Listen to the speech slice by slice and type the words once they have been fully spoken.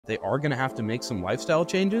They are going to have to make some lifestyle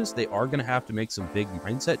changes. They are going to have to make some big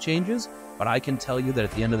mindset changes. But I can tell you that at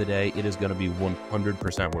the end of the day, it is going to be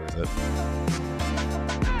 100% worth it.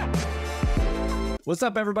 What's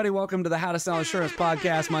up, everybody? Welcome to the How to Sell Insurance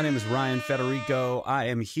podcast. My name is Ryan Federico. I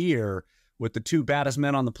am here with the two baddest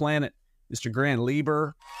men on the planet, Mr. Grant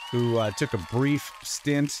Leber, who took a brief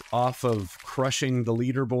stint off of crushing the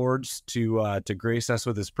leaderboards to grace us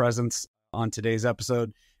with his presence on today's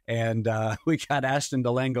episode. And we got Ashton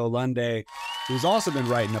Lunde, who's also been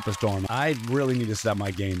writing up a storm. I really need to step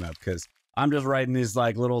my game up because I'm just writing these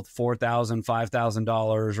like little $4,000,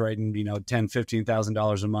 $5,000, writing, $10,000,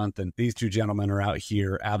 $15,000 a month. And these two gentlemen are out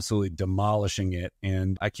here absolutely demolishing it.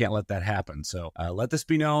 And I can't let that happen. So let this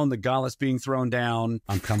be known. The gauntlet's being thrown down.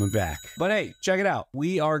 I'm coming back. But hey, check it out.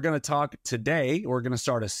 We are going to talk today. We're going to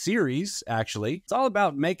start a series, actually. It's all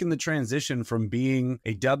about making the transition from being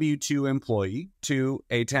a W-2 employee to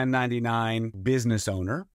a 1099 business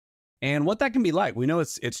owner. And what that can be like. We know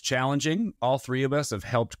it's challenging. All three of us have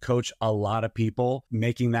helped coach a lot of people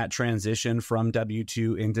making that transition from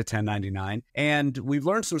W-2 into 1099. And we've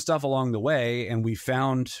learned some stuff along the way, and we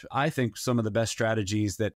found, I think, some of the best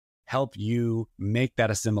strategies that help you make that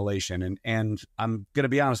assimilation. And I'm going to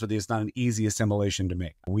be honest with you, it's not an easy assimilation to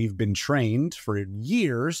make. We've been trained for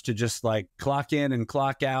years to just like clock in and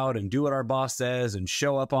clock out and do what our boss says and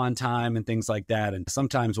show up on time and things like that. And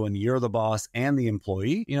sometimes when you're the boss and the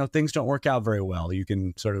employee, things don't work out very well. You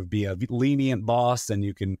can sort of be a lenient boss and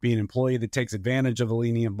you can be an employee that takes advantage of a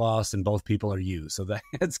lenient boss, and both people are you. So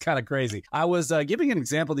that's kind of crazy. I was giving an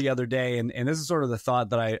example the other day, and this is sort of the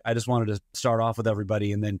thought that I just wanted to start off with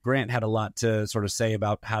everybody. And then Grant had a lot to sort of say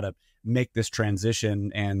about how to make this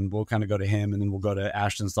transition, and we'll kind of go to him and then we'll go to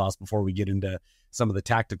Ashton's thoughts before we get into some of the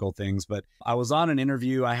tactical things. But I was on an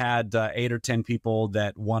interview. I had 8 or 10 people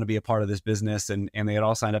that want to be a part of this business, and they had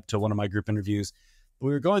all signed up to one of my group interviews.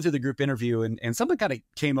 We were going through the group interview, and something kind of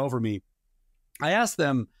came over me. I asked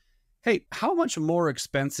them, hey, how much more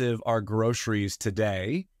expensive are groceries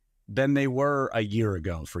today than they were a year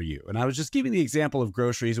ago for you? And I was just giving the example of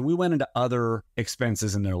groceries, and we went into other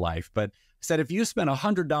expenses in their life. But I said, if you spent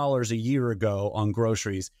 $100 a year ago on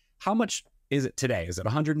groceries, how much is it today? Is it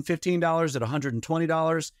 $115? Is it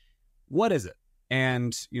 $120? What is it?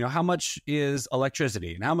 And, how much is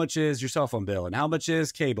electricity, and how much is your cell phone bill, and how much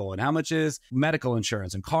is cable, and how much is medical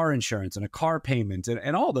insurance and car insurance and a car payment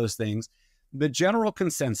and all those things. The general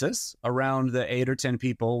consensus around the 8 or 10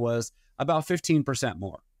 people was about 15%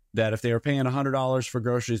 more. That if they were paying $100 for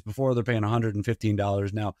groceries before, they're paying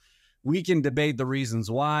 $115 now. We can debate the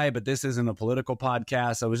reasons why, but this isn't a political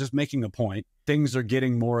podcast. I was just making a point. Things are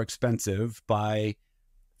getting more expensive by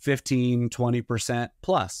 15, 20%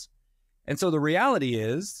 plus. And so the reality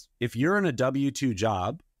is, if you're in a W-2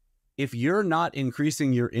 job, if you're not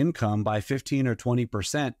increasing your income by 15 or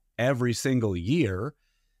 20% every single year,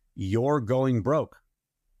 you're going broke.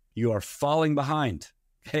 You are falling behind.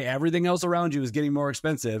 Hey, everything else around you is getting more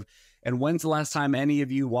expensive. And when's the last time any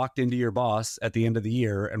of you walked into your boss at the end of the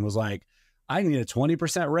year and was like, I need a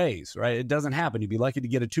 20% raise, right? It doesn't happen. You'd be lucky to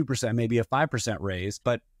get a 2%, maybe a 5% raise,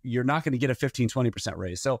 but you're not going to get a 15, 20%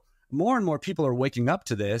 raise. So more and more people are waking up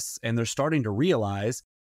to this, and they're starting to realize,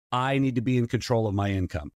 I need to be in control of my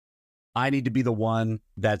income. I need to be the one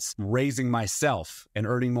that's raising myself and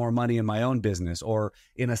earning more money in my own business or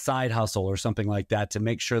in a side hustle or something like that to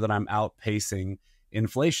make sure that I'm outpacing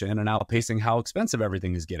inflation and outpacing how expensive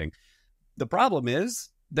everything is getting. The problem is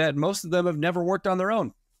that most of them have never worked on their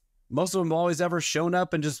own. Most of them have always ever shown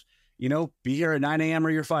up and just, be here at 9 a.m. or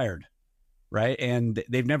you're fired, right? And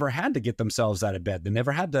they've never had to get themselves out of bed. They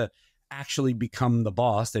never had to actually become the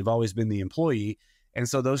boss. They've always been the employee. And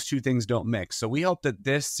so those two things don't mix. So we hope that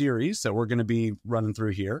this series that we're going to be running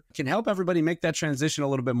through here can help everybody make that transition a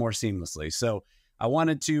little bit more seamlessly. So I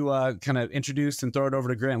wanted to kind of introduce and throw it over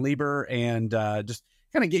to Grant Leber and just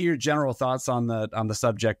kind of get your general thoughts on the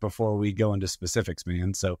subject before we go into specifics,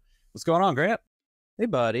 man. So what's going on, Grant? Hey,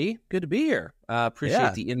 buddy. Good to be here.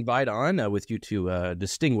 Appreciate the invite on with you two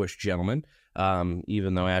distinguished gentlemen,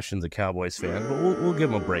 even though Ashton's a Cowboys fan. But we'll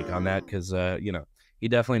give him a break on that because, he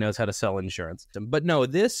definitely knows how to sell insurance. But no,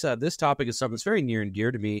 this topic is something that's very near and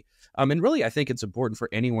dear to me. And really, I think it's important for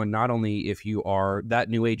anyone, not only if you are that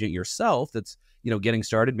new agent yourself that's, getting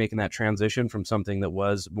started, making that transition from something that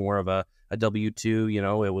was more of a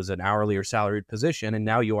W-2, it was an hourly or salaried position, and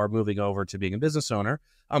now you are moving over to being a business owner.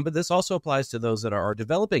 But this also applies to those that are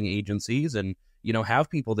developing agencies and, have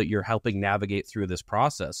people that you're helping navigate through this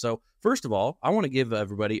process. So first of all, I want to give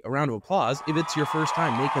everybody a round of applause if it's your first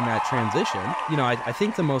time making that transition. I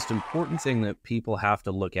think the most important thing that people have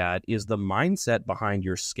to look at is the mindset behind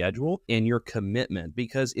your schedule and your commitment,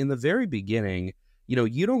 because in the very beginning,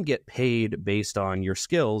 you don't get paid based on your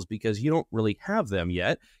skills because you don't really have them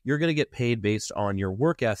yet. You're going to get paid based on your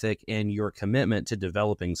work ethic and your commitment to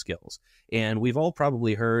developing skills. And we've all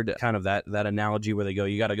probably heard kind of that analogy where they go,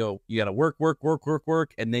 you got to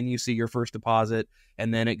work, and then you see your first deposit,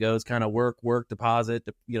 and then it goes kind of work, deposit,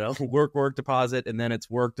 work, deposit, and then it's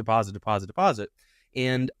work, deposit.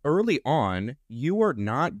 And early on, you are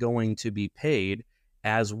not going to be paid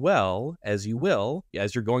as well as you will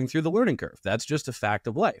as you're going through the learning curve. That's just a fact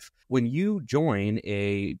of life. When you join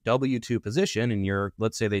a W-2 position and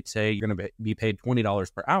let's say they say you're going to be paid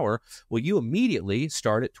 $20 per hour, well, you immediately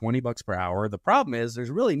start at $20 per hour. The problem is there's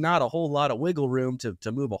really not a whole lot of wiggle room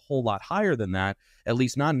to move a whole lot higher than that, at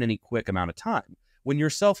least not in any quick amount of time. When you're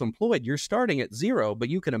self-employed, you're starting at zero, but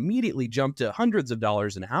you can immediately jump to hundreds of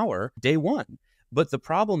dollars an hour day one. But the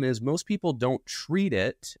problem is most people don't treat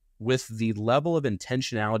it with the level of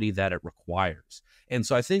intentionality that it requires. And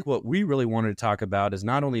so I think what we really wanted to talk about is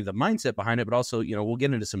not only the mindset behind it, but also, we'll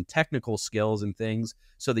get into some technical skills and things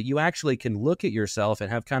so that you actually can look at yourself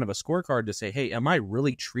and have kind of a scorecard to say, hey, am I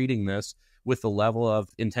really treating this with the level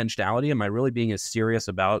of intentionality? Am I really being as serious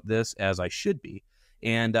about this as I should be?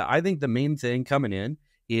 And I think the main thing coming in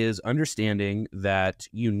is understanding that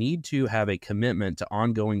you need to have a commitment to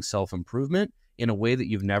ongoing self-improvement in a way that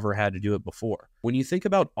you've never had to do it before. When you think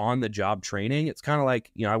about on-the-job training, it's kind of like,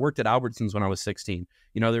 I worked at Albertsons when I was 16.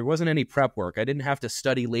 There wasn't any prep work. I didn't have to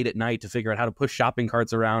study late at night to figure out how to push shopping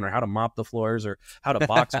carts around or how to mop the floors or how to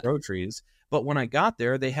box groceries. But when I got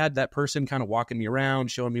there, they had that person kind of walking me around,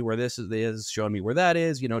 showing me where this is, showing me where that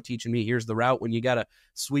is, teaching me here's the route when you got to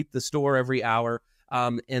sweep the store every hour.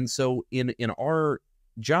 And so in our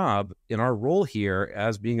job, in our role here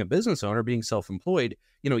as being a business owner, being self-employed,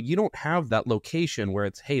 you don't have that location where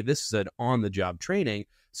it's, hey, this is an on-the-job training.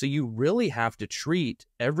 So you really have to treat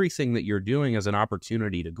everything that you're doing as an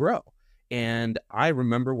opportunity to grow. And I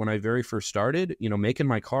remember when I very first started, making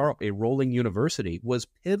my car a rolling university was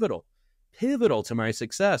pivotal to my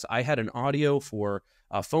success. I had an audio for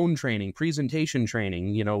phone training, presentation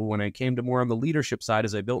training. When I came to more on the leadership side,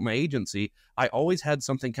 as I built my agency, I always had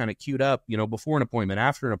something kind of queued up, before an appointment,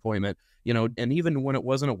 after an appointment, and even when it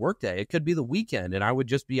wasn't a work day, it could be the weekend and I would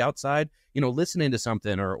just be outside, listening to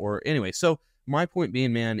something or anyway. So my point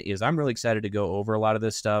being, man, is I'm really excited to go over a lot of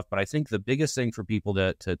this stuff, but I think the biggest thing for people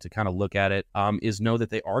to kind of look at it is know that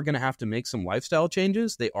they are going to have to make some lifestyle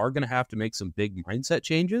changes. They are going to have to make some big mindset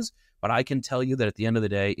changes, but I can tell you that at the end of the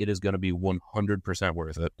day, it is going to be 100%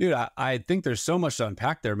 worth it. Dude, I think there's so much to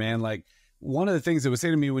unpack there, man. Like, one of the things that was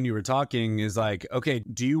saying to me when you were talking is like, okay,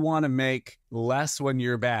 do you want to make less when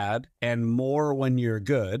you're bad and more when you're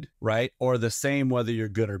good, right? Or the same whether you're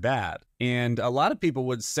good or bad? And a lot of people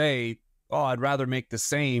would say, oh, I'd rather make the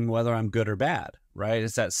same whether I'm good or bad, right?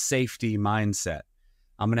 It's that safety mindset.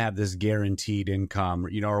 I'm going to have this guaranteed income,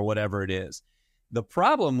 or whatever it is. The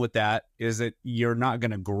problem with that is that you're not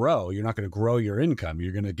going to grow. You're not going to grow your income.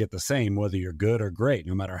 You're going to get the same whether you're good or great,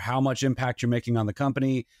 no matter how much impact you're making on the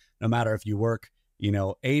company, no matter if you work,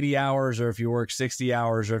 80 hours or if you work 60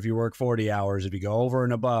 hours or if you work 40 hours, if you go over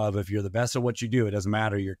and above, if you're the best at what you do, it doesn't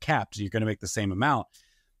matter. You're capped. So you're going to make the same amount.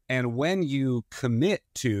 And when you commit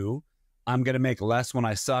to, I'm going to make less when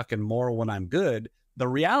I suck and more when I'm good, the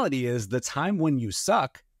reality is the time when you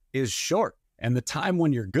suck is short. And the time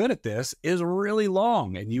when you're good at this is really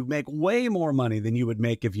long, and you make way more money than you would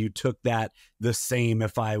make if you took that the same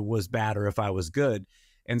if I was bad or if I was good.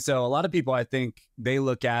 And so a lot of people, I think they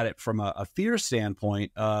look at it from a fear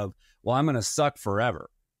standpoint of, well, I'm going to suck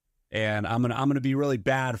forever and I'm going to be really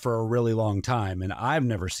bad for a really long time. And I've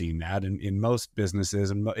never seen that in most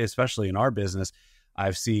businesses, and especially in our business.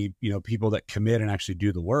 I've seen, people that commit and actually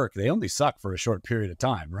do the work, they only suck for a short period of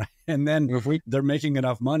time, right? And then they're making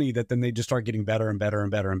enough money that then they just start getting better and better and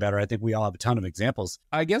better and better. I think we all have a ton of examples.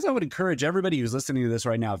 I guess I would encourage everybody who's listening to this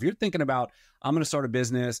right now, if you're thinking about, I'm going to start a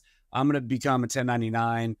business, I'm going to become a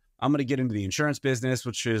 1099, I'm going to get into the insurance business,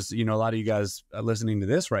 which is, a lot of you guys listening to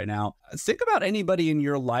this right now. Think about anybody in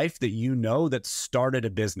your life that that started a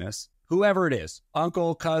business, whoever it is,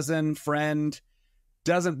 uncle, cousin, friend.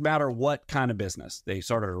 Doesn't matter what kind of business. They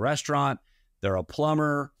started a restaurant, they're a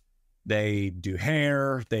plumber, they do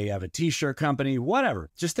hair, they have a t-shirt company, whatever.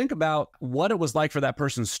 Just think about what it was like for that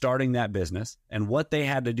person starting that business and what they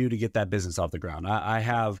had to do to get that business off the ground. I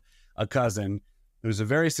have a cousin who's a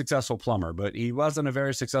very successful plumber, but he wasn't a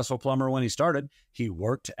very successful plumber when he started. He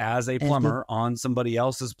worked as a plumber on somebody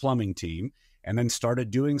else's plumbing team, and then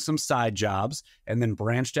started doing some side jobs, and then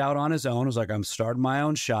branched out on his own. It was like, I'm starting my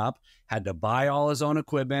own shop, had to buy all his own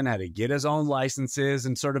equipment, had to get his own licenses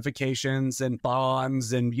and certifications and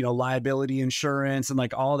bonds and, liability insurance and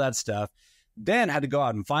like all that stuff. then had to go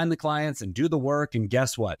out and find the clients and do the work. And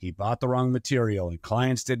guess what? He bought the wrong material and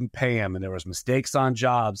clients didn't pay him. And there was mistakes on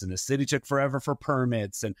jobs and the city took forever for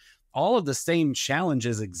permits. And all of the same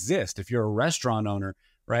challenges exist if you're a restaurant owner,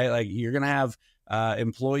 right? Like you're going to have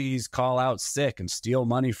employees call out sick and steal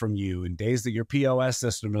money from you, and days that your POS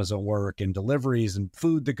system doesn't work, and deliveries and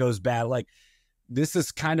food that goes bad. Like this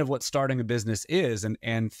is kind of what starting a business is.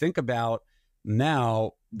 And think about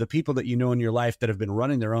now the people that you know in your life that have been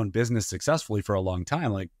running their own business successfully for a long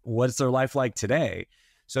time. Like what's their life like today?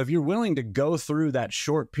 So if you're willing to go through that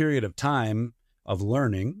short period of time of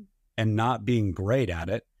learning and not being great at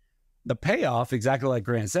it, the payoff, exactly like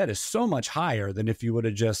Grant said, is so much higher than if you would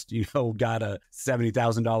have just, got a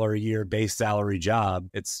 $70,000 a year base salary job.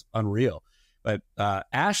 It's unreal. But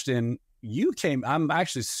Ashton, I'm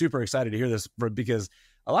actually super excited to hear this because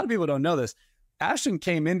a lot of people don't know this. Ashton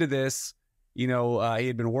came into this, he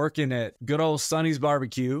had been working at good old Sonny's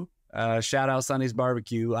Barbecue. Shout out Sonny's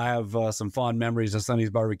Barbecue. I have some fond memories of Sonny's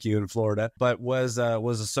Barbecue in Florida, but was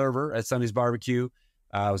a server at Sonny's Barbecue.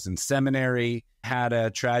 I was in seminary, had a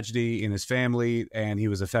tragedy in his family, and he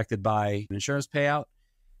was affected by an insurance payout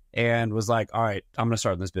and was like, all right, I'm going to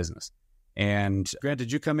start this business. And Grant,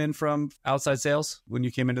 did you come in from outside sales when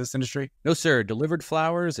you came into this industry? No, sir. Delivered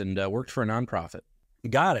flowers and worked for a nonprofit.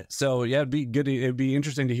 Got it. So yeah, it'd be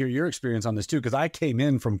interesting to hear your experience on this too, because I came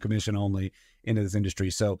in from commission only into this industry.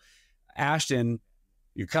 So Ashton,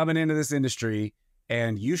 you're coming into this industry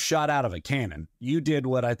and you shot out of a cannon. You did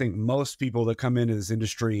what I think most people that come into this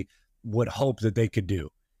industry would hope that they could do.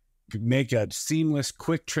 Make a seamless,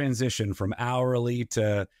 quick transition from hourly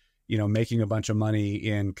to, making a bunch of money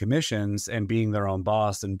in commissions and being their own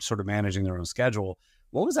boss and sort of managing their own schedule.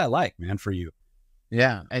 What was that like, man, for you?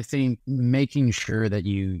 Yeah, I think making sure that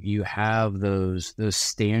you have those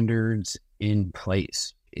standards in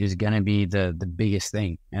place is going to be the biggest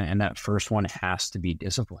thing. And that first one has to be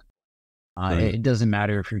discipline. Right. It doesn't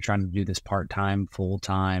matter if you're trying to do this part-time,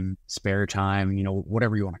 full-time, spare time,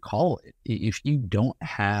 whatever you want to call it. If you don't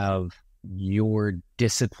have your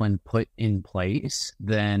discipline put in place,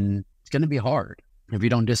 then it's going to be hard. If you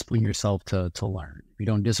don't discipline yourself to learn, if you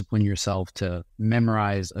don't discipline yourself to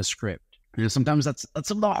memorize a script, sometimes that's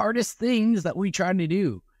some of the hardest things that we try to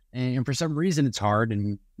do. And for some reason it's hard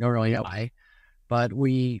and don't really know why, but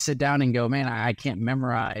we sit down and go, man, I can't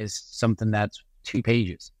memorize something that's 2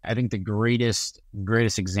 pages. I think the greatest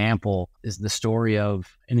example is the story of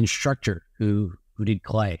an instructor who did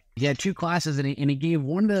clay. He had 2 classes and he gave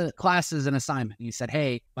one of the classes an assignment. He said,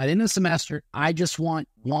 hey, by the end of the semester, I just want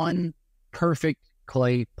one perfect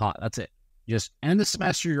clay pot. That's it. Just end the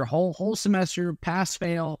semester, your whole semester, pass,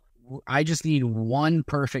 fail. I just need one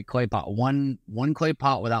perfect clay pot, one clay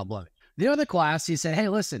pot without blemish. The other class, he said, hey,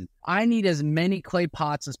 listen, I need as many clay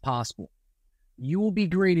pots as possible. You will be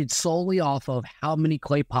graded solely off of how many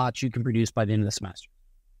clay pots you can produce by the end of the semester.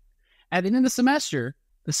 At the end of the semester,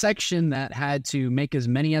 the section that had to make as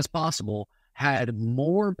many as possible had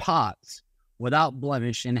more pots without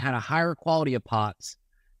blemish and had a higher quality of pots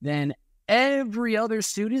than every other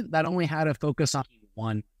student that only had to focus on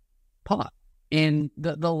one pot. And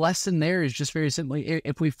the lesson there is just very simply,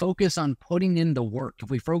 if we focus on putting in the work, if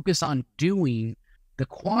we focus on doing the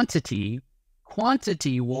quantity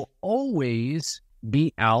will always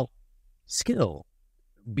beat out skill,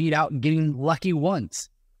 beat out getting lucky once.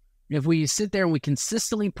 If we sit there and we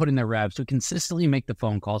consistently put in the reps, we consistently make the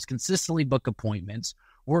phone calls, consistently book appointments,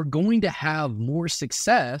 we're going to have more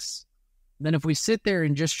success than if we sit there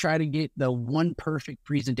and just try to get the one perfect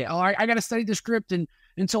presentation. Oh, I got to study the script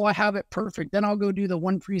until I have it perfect. Then I'll go do the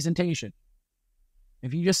one presentation.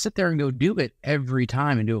 If you just sit there and go do it every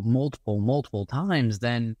time and do it multiple times,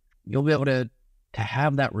 then you'll be able to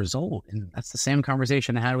have that result. And that's the same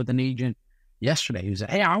conversation I had with an agent yesterday who said,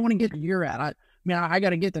 hey, I want to get where you're at. I got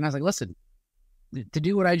to get there. And I was like, listen, to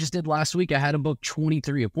do what I just did last week, I had to book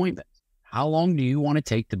 23 appointments. How long do you want to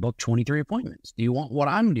take to book 23 appointments? Do you want what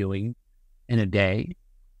I'm doing in a day?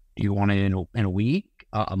 Do you want it in a week,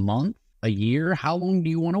 a month, a year? How long do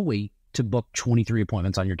you want to wait to book 23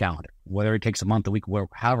 appointments on your calendar? Whether it takes a month, a week,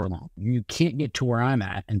 however long. You can't get to where I'm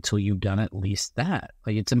at until you've done at least that.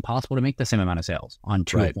 Like, it's impossible to make the same amount of sales on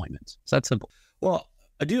 2 appointments. It's that simple. Well,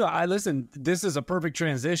 listen, this is a perfect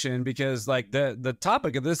transition because like the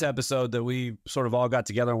topic of this episode that we sort of all got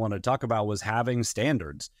together and wanted to talk about was having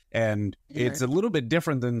standards. And it's a little bit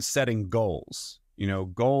different than setting goals.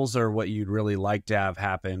 Goals are what you'd really like to have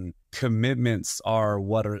happen. Commitments are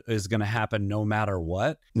what is going to happen no matter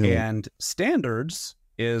what. And standards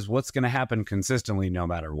is what's going to happen consistently no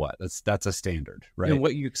matter what. That's a standard, right? And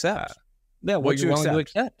what you accept. What you willing to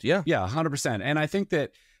accept. Yeah, 100%. And I think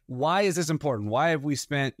that why is this important? Why have we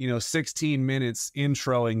spent, 16 minutes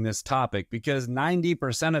introing this topic? Because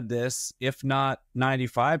 90% of this, if not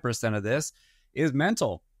 95% of this, is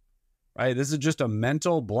mental, right? This is just a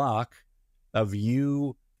mental block of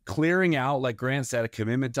you clearing out, like Grant said, a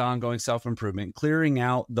commitment to ongoing self-improvement, clearing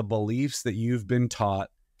out the beliefs that you've been taught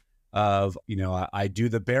of, I do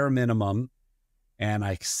the bare minimum and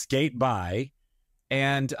I skate by.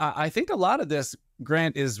 And I think a lot of this,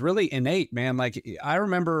 Grant, is really innate, man. Like, I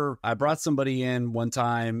remember I brought somebody in one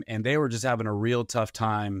time and they were just having a real tough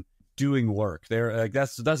time doing work. They're like,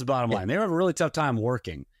 that's the bottom line. They were having a really tough time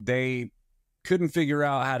working. They couldn't figure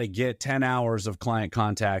out how to get 10 hours of client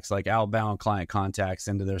contacts, like outbound client contacts,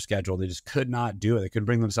 into their schedule. They just could not do it. They couldn't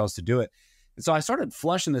bring themselves to do it. And so I started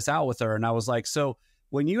flushing this out with her, and I was like, so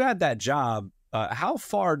when you had that job, how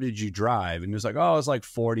far did you drive? And it was like, oh, it was like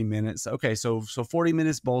 40 minutes. Okay, so 40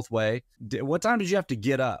 minutes both way. What time did you have to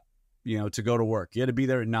get up, to go to work? You had to be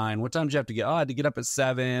there at 9. What time did you have to get? Oh, I had to get up at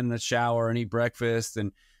 7, shower and eat breakfast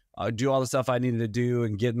and do all the stuff I needed to do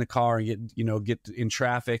and get in the car and get in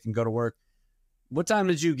traffic and go to work. What time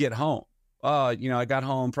did you get home? I got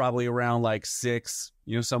home probably around like 6,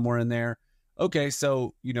 somewhere in there. Okay,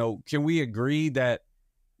 so, can we agree that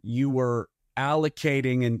you were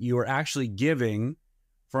allocating and you were actually giving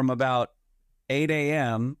from about 8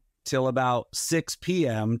 a.m. till about 6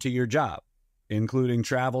 p.m. to your job, including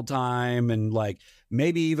travel time and like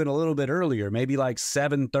maybe even a little bit earlier, maybe like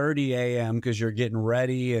 7:30 a.m. because you're getting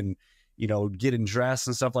ready and, getting dressed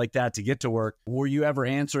and stuff like that to get to work. Were you ever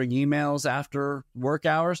answering emails after work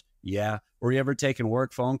hours? Yeah. Were you ever taking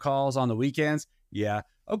work phone calls on the weekends? Yeah.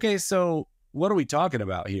 Okay, so what are we talking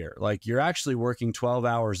about here? Like, you're actually working 12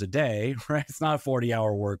 hours a day, right? It's not a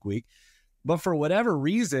 40-hour work week. But for whatever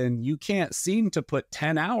reason, you can't seem to put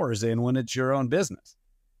 10 hours in when it's your own business.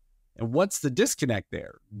 And what's the disconnect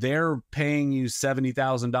there? They're paying you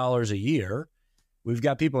 $70,000 a year. We've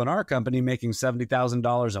got people in our company making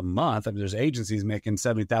 $70,000 a month. I mean, there's agencies making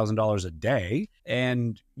 $70,000 a day,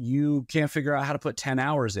 and you can't figure out how to put 10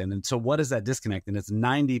 hours in. And so what is that disconnect? And it's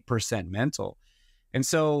 90% mental. And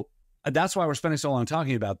so that's why we're spending so long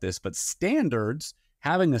talking about this. But standards,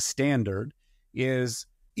 having a standard, is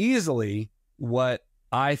easily what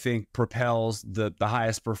I think propels the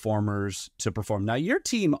highest performers to perform. Now, your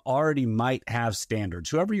team already might have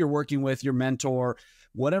standards. Whoever you're working with, your mentor,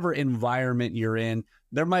 whatever environment you're in,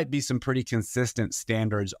 there might be some pretty consistent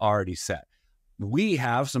standards already set. We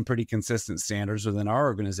have some pretty consistent standards within our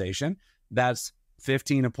organization. That's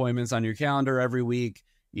 15 appointments on your calendar every week.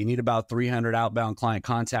 You need about 300 outbound client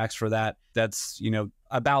contacts for that. That's,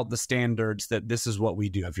 about the standards that this is what we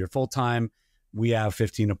do. If you're full-time, we have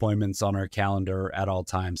 15 appointments on our calendar at all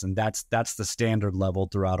times. And that's the standard level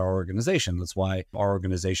throughout our organization. That's why our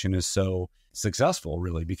organization is so successful,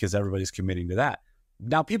 really, because everybody's committing to that.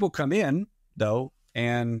 Now, people come in, though,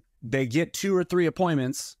 and they get 2 or 3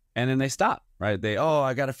 appointments and then they stop, right?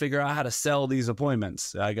 I got to figure out how to sell these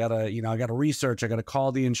appointments. I got to research. I got to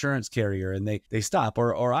call the insurance carrier, and they stop.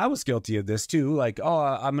 Or I was guilty of this too. Like,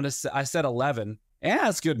 I said 11. Yeah,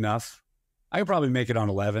 that's good enough. I could probably make it on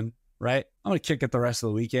 11, right? I'm going to kick it the rest of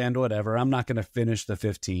the weekend, whatever. I'm not going to finish the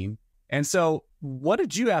 15. And so what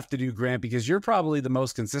did you have to do, Grant? Because you're probably the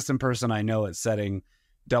most consistent person I know at setting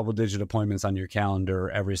double-digit appointments on your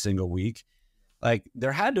calendar every single week. Like,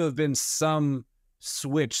 there had to have been some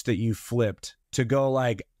switch that you flipped to go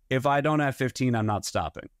like, if I don't have 15, I'm not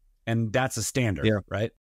stopping. And that's a standard,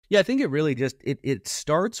 right? Yeah, I think it really just, it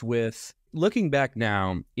starts with, looking back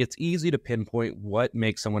now, it's easy to pinpoint what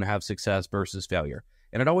makes someone have success versus failure.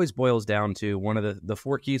 And it always boils down to one of the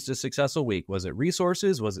 4 keys to a successful week. Was it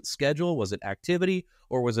resources? Was it schedule? Was it activity?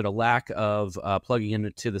 Or was it a lack of plugging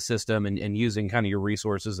into the system and using kind of your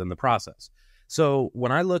resources in the process? So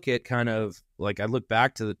when I look at kind of like, I look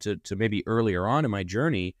back to maybe earlier on in my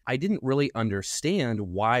journey, I didn't really understand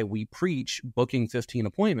why we preach booking 15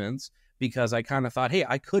 appointments, because I kind of thought, hey,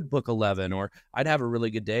 I could book 11, or I'd have a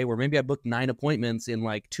really good day where maybe I booked 9 appointments in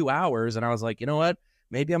like 2 hours. And I was like, you know what?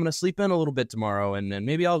 Maybe I'm going to sleep in a little bit tomorrow, and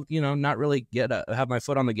maybe I'll, not really have my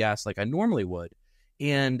foot on the gas like I normally would.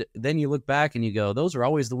 And then you look back and you go, those are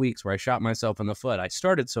always the weeks where I shot myself in the foot. I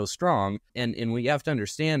started so strong. And what you have to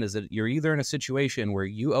understand is that you're either in a situation where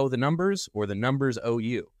you owe the numbers or the numbers owe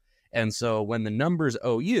you. And so when the numbers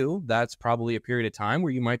owe you, that's probably a period of time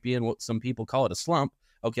where you might be in what some people call it a slump.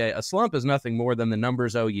 Okay, a slump is nothing more than the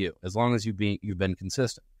numbers owe you, as long as you've been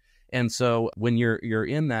consistent. And so when you're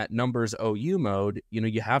in that numbers owe you mode,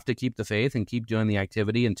 you have to keep the faith and keep doing the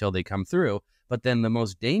activity until they come through. But then the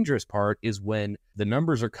most dangerous part is when the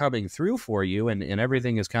numbers are coming through for you and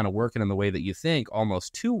everything is kind of working in the way that you think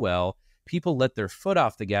almost too well. people let their foot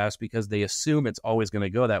off the gas because they assume it's always going to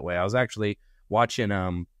go that way. I was actually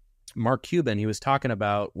watching Mark Cuban. He was talking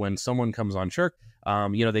about when someone comes on Shirk,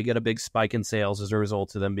 they get a big spike in sales as a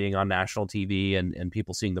result of them being on national TV and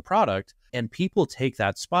people seeing the product. And people take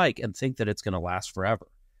that spike and think that it's going to last forever.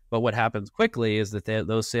 But what happens quickly is that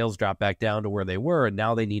those sales drop back down to where they were, and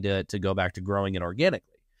now they need to go back to growing it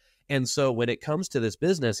organically. And so when it comes to this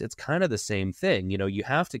business, it's kind of the same thing. You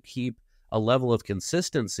have to keep a level of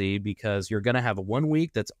consistency because you're going to have 1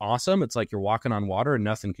 week that's awesome. It's like you're walking on water and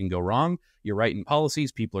nothing can go wrong. You're writing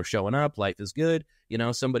policies. People are showing up. Life is good.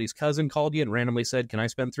 Somebody's cousin called you and randomly said, can I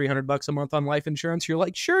spend $300 a month on life insurance? You're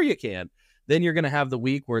like, sure you can. Then you're going to have the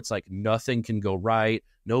week where it's like nothing can go right.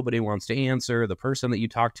 Nobody wants to answer. The person that you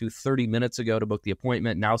talked to 30 minutes ago to book the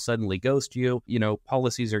appointment now suddenly ghosts you.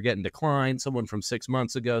 Policies are getting declined. Someone from 6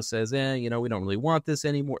 months ago says, we don't really want this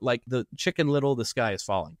anymore. Like the Chicken Little, the sky is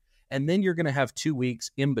falling. And then you're going to have 2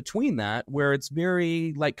 weeks in between that where it's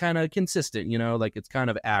very kind of consistent, it's kind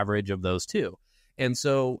of average of those two. And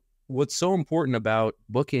so what's so important about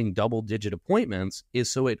booking double-digit appointments is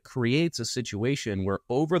so it creates a situation where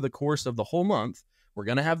over the course of the whole month, we're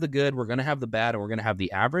going to have the good, we're going to have the bad, and we're going to have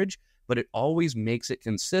the average, but it always makes it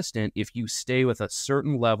consistent if you stay with a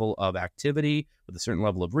certain level of activity, with a certain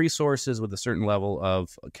level of resources, with a certain level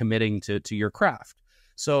of committing to your craft.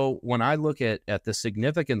 So when I look at the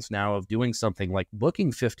significance now of doing something like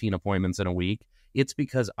booking 15 appointments in a week, it's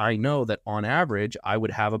because I know that on average, I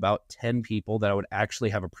would have about 10 people that I would actually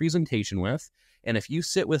have a presentation with. And if you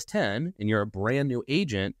sit with 10 and you're a brand new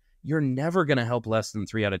agent, you're never going to help less than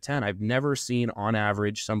 3 out of 10. I've never seen on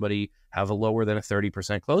average somebody have a lower than a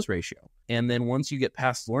 30% close ratio. And then once you get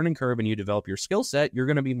past the learning curve and you develop your skill set, you're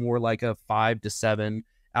going to be more like a 5 to 7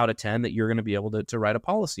 out of 10 that you're going to be able to write a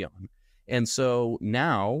policy on. And so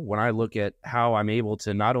now when I look at how I'm able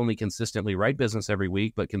to not only consistently write business every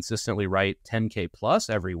week, but consistently write 10K plus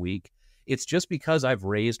every week, it's just because I've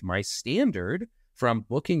raised my standard from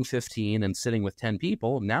booking 15 and sitting with 10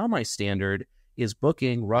 people. Now my standard is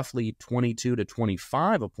booking roughly 22 to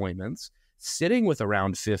 25 appointments, sitting with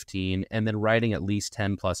around 15, and then writing at least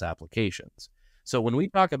 10 plus applications. So when we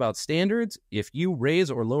talk about standards, if you raise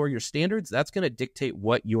or lower your standards, that's going to dictate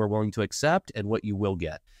what you are willing to accept and what you will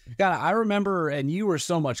get. God, I remember, and you were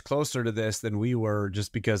so much closer to this than we were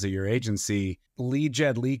just because of your agency, Lee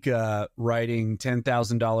Jedlicka writing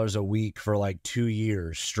 $10,000 a week for like 2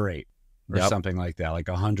 years straight or something like that, like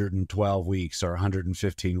 112 weeks or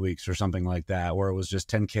 115 weeks or something like that, where it was just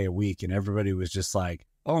 10K a week. And everybody was just like,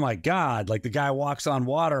 oh my God, like the guy walks on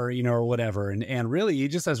water, or whatever. And really, he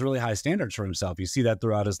just has really high standards for himself. You see that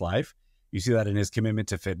throughout his life. You see that in his commitment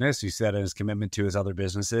to fitness. You see that in his commitment to his other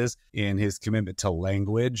businesses, in his commitment to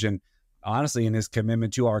language, and honestly, in his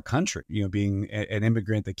commitment to our country, being an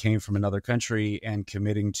immigrant that came from another country and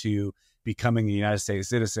committing to becoming a United States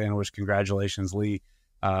citizen, which congratulations, Lee,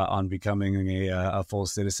 on becoming a full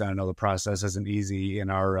citizen. I know the process isn't easy in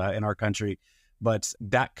our country, but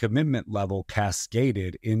that commitment level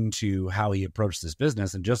cascaded into how he approached this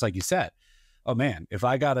business. And just like you said, oh man, if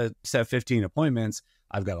I got to set 15 appointments,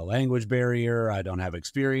 I've got a language barrier. I don't have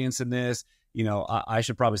experience in this. I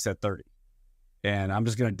should probably set 30. And I'm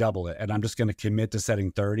just going to double it. And I'm just going to commit to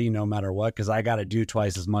setting 30 no matter what, because I got to do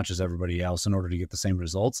twice as much as everybody else in order to get the same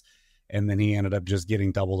results. And then he ended up just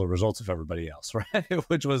getting double the results of everybody else, right?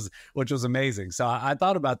 which was amazing. So I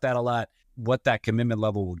thought about that a lot, what that commitment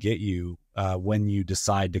level will get you when you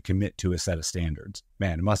decide to commit to a set of standards.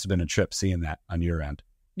 Man, it must have been a trip seeing that on your end.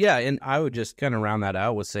 Yeah, and I would just kind of round that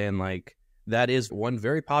out with saying that is one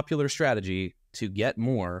very popular strategy to get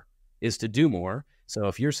more is to do more. So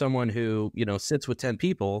if you're someone who, sits with 10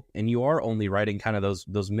 people and you are only writing kind of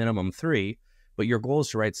those minimum 3, but your goal is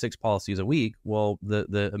to write 6 policies a week, well,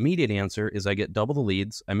 the immediate answer is I get double the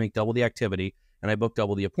leads, I make double the activity, and I book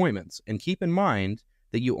double the appointments. And keep in mind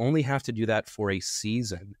that you only have to do that for a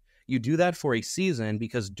season. You do that for a season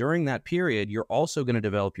because during that period, you're also going to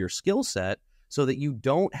develop your skill set so that you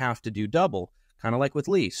don't have to do double. Kind of like with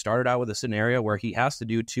Lee, started out with a scenario where he has to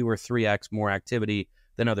do 2 or 3x more activity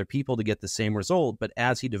than other people to get the same result. But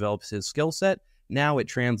as he develops his skill set, now it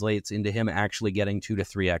translates into him actually getting 2 to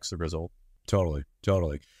 3x the result. Totally.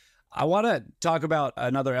 I want to talk about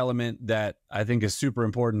another element that I think is super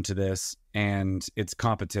important to this, and it's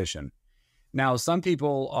competition. Now, some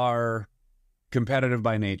people are competitive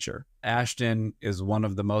by nature. Ashton is one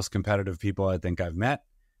of the most competitive people I think I've met.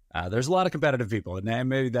 There's a lot of competitive people, and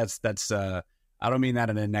maybe that's I don't mean that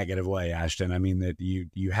in a negative way, Ashton. I mean that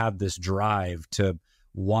you have this drive to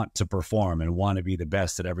want to perform and want to be the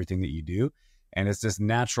best at everything that you do. And it's this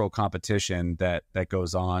natural competition that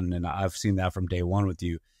goes on. And I've seen that from day one with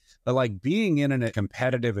you. But like being in a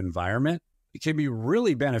competitive environment, it can be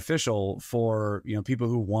really beneficial for, people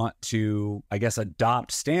who want to, I guess,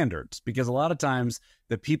 adopt standards, because a lot of times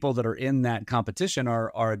the people that are in that competition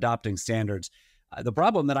are adopting standards. The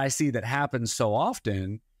problem that I see that happens so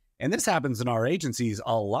often, and this happens in our agencies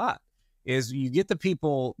a lot, is you get the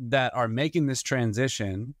people that are making this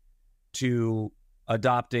transition to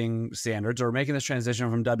adopting standards or making this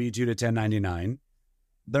transition from W-2 to 1099.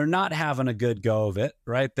 They're not having a good go of it,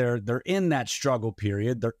 right? They're in that struggle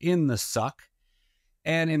period. They're in the suck.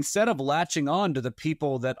 And instead of latching on to the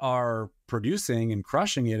people that are producing and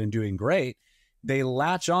crushing it and doing great, they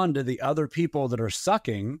latch on to the other people that are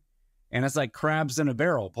sucking. And it's like crabs in a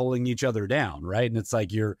barrel pulling each other down, right? And it's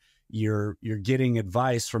like you're getting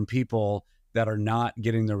advice from people that are not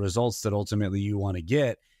getting the results that ultimately you want to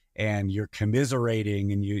get. And you're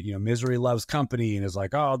commiserating, and you know, misery loves company, and is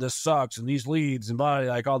like, oh, this sucks, and these leads, and blah,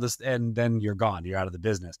 like all this, and then you're gone, you're out of the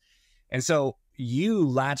business. And so you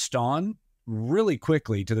latched on really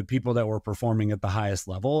quickly to the people that were performing at the highest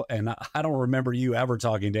level. And I don't remember you ever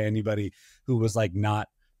talking to anybody who was like not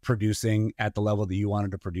producing at the level that you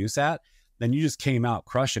wanted to produce at. Then you just came out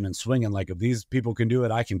crushing and swinging like, if these people can do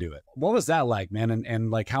it, I can do it. What was that like, man? And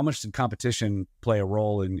like, how much did competition play a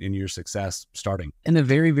role in your success starting? In the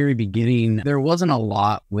very, very beginning, there wasn't a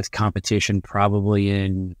lot with competition, probably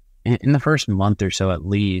in the first month or so, at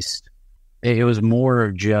least. It was more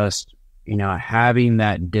of just, having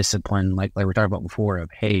that discipline, like we were talking about before, of,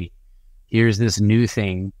 hey, here's this new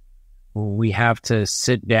thing. We have to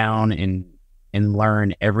sit down and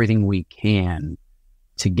learn everything we can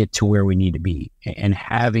to get to where we need to be, and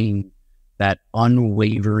having that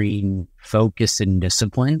unwavering focus and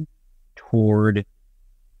discipline toward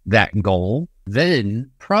that goal.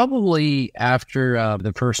 Then probably after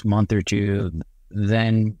the first month or two,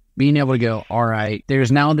 then being able to go, all right,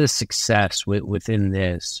 there's now this success within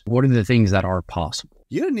this. What are the things that are possible?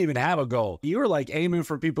 You didn't even have a goal. You were like aiming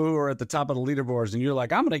for people who are at the top of the leaderboards, and you're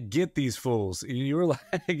like, I'm going to get these fools. You were like,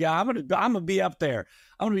 yeah, I'm going to be up there.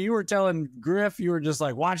 You were telling Griff, you were just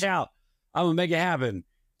like, watch out, I'm going to make it happen.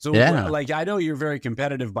 So like, I know you're very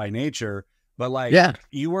competitive by nature, but like,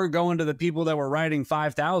 you were going to the people that were writing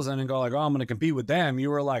 5,000 and go like, oh, I'm going to compete with them.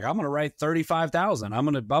 You were like, I'm going to write 35,000. I'm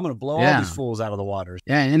going to blow all these fools out of the water.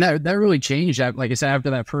 Yeah. And that really changed. Like I said,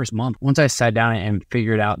 after that first month, once I sat down and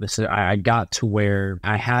figured out this, I got to where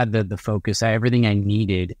I had the focus, everything I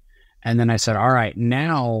needed. And then I said, all right,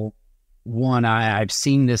 now one, I've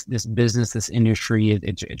seen this business, this industry,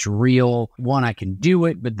 it's real. One, I can do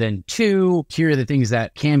it, but then two, here are the things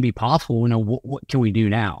that can be possible. What can we do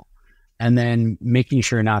now? And then making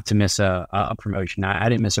sure not to miss a promotion. I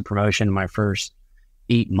didn't miss a promotion in my first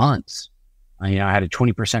 8 months. I had a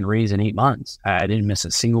 20% raise in 8 months. I didn't miss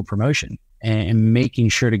a single promotion, and making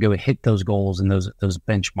sure to go hit those goals and those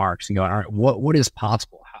benchmarks and go, all right, what is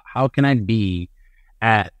possible? How can I be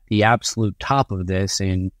at the absolute top of this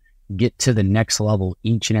and get to the next level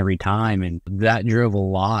each and every time? And that drove a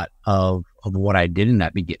lot of what I did in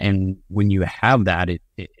that beginning. And when you have that, it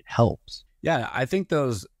helps. Yeah, I think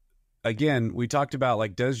those. Again, we talked about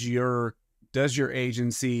like, does your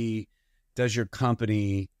agency, does your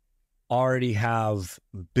company already have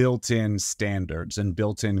built-in standards and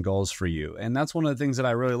built-in goals for you? And that's one of the things that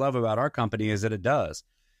I really love about our company, is that it does.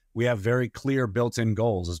 We have very clear built-in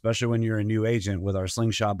goals, especially when you're a new agent, with our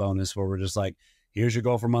slingshot bonus, where we're just like, here's your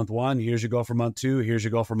goal for month 1, here's your goal for month 2, here's your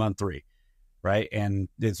goal for month 3, right? And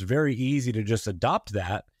it's very easy to just adopt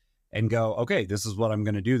that and go, okay, this is what I'm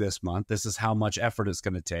going to do this month. This is how much effort it's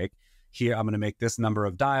going to take. Here, I'm going to make this number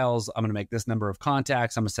of dials. I'm going to make this number of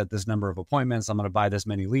contacts. I'm going to set this number of appointments. I'm going to buy this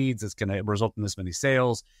many leads. It's going to result in this many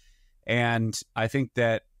sales. And I think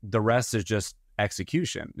that the rest is just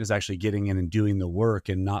execution, is actually getting in and doing the work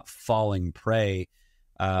and not falling prey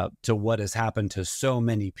to what has happened to so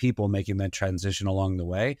many people making that transition along the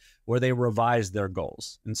way, where they revise their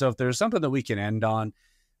goals. And so if there's something that we can end on,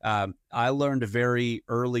 I learned very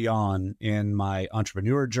early on in my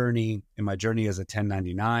entrepreneur journey, in my journey as a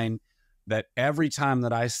 1099, that every time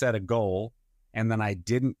that I set a goal and then I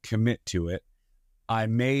didn't commit to it, I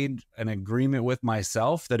made an agreement with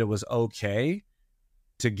myself that it was okay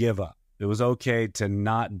to give up. It was okay to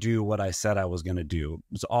not do what I said I was going to do.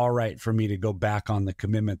 It was all right for me to go back on the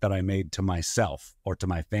commitment that I made to myself or to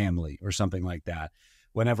my family or something like that.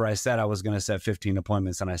 Whenever I said I was going to set 15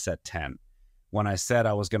 appointments and I set 10. When I said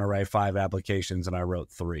I was going to write 5 applications and I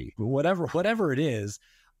wrote 3. Whatever it is,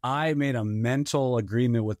 I made a mental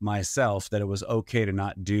agreement with myself that it was okay to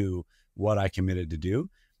not do what I committed to do.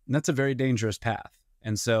 And that's a very dangerous path.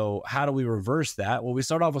 And so how do we reverse that? Well, we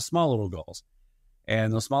start off with small little goals.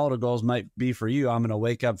 And those small little goals might be for you, I'm going to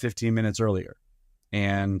wake up 15 minutes earlier.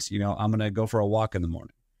 and, I'm going to go for a walk in the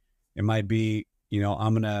morning. It might be,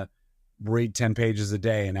 I'm going to read 10 pages a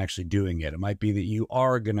day and actually doing it. It might be that you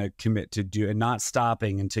are going to commit to do and not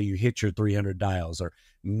stopping until you hit your 300 dials, or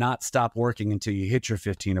not stop working until you hit your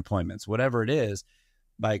 15 appointments, whatever it is.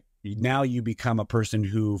 Like, now you become a person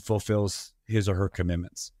who fulfills his or her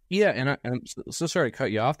commitments. Yeah. And I'm so sorry to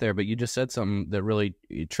cut you off there, but you just said something that really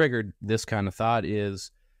triggered this kind of thought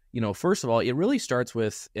is, first of all, it really starts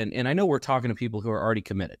with, and I know we're talking to people who are already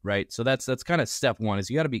committed, right? So that's kind of step one, is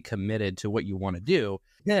you got to be committed to what you want to do.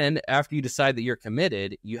 Then after you decide that you're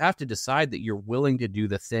committed, you have to decide that you're willing to do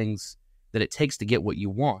the things that it takes to get what you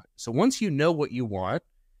want. So once you know what you want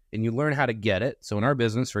and you learn how to get it. So in our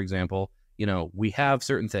business, for example, we have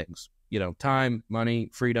certain things, time, money,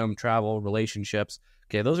 freedom, travel, relationships.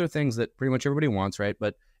 Okay, those are things that pretty much everybody wants, right?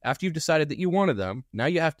 But after you've decided that you wanted them, now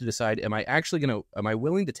you have to decide, am I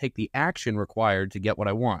willing to take the action required to get what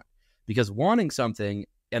I want? Because wanting something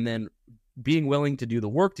and then being willing to do the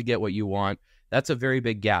work to get what you want, that's a very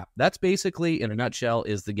big gap. That's basically, in a nutshell,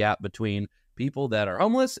 is the gap between people that are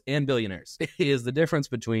homeless and billionaires. Is the difference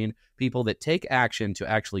between people that take action to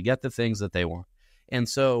actually get the things that they want. And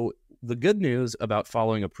so the good news about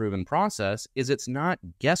following a proven process is it's not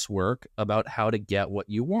guesswork about how to get what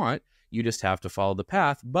you want. You just have to follow the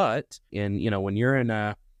path. But when you're on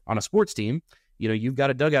a sports team, you've got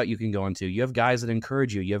a dugout you can go into. You have guys that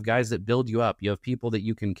encourage you. You have guys that build you up. You have people that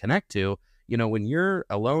you can connect to. When you're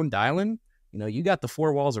alone dialing, you got the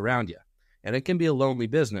four walls around you, and it can be a lonely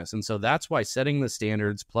business. And so that's why setting the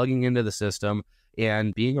standards, plugging into the system,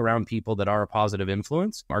 and being around people that are a positive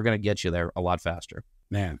influence are going to get you there a lot faster.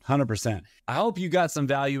 Man, 100%. I hope you got some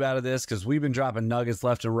value out of this, because we've been dropping nuggets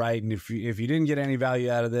left and right. And if you didn't get any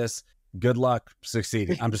value out of this, good luck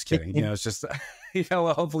succeeding. I'm just kidding. It's just,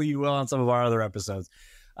 hopefully you will on some of our other episodes.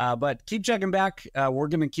 But keep checking back. We're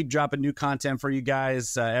going to keep dropping new content for you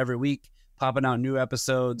guys every week, popping out new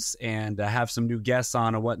episodes, and have some new guests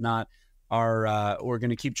on and whatnot. We're going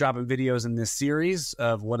to keep dropping videos in this series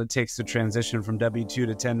of what it takes to transition from W-2 to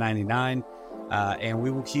 1099. And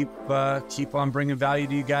we will keep on bringing value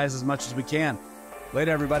to you guys as much as we can.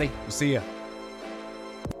 Later, everybody. We'll see you.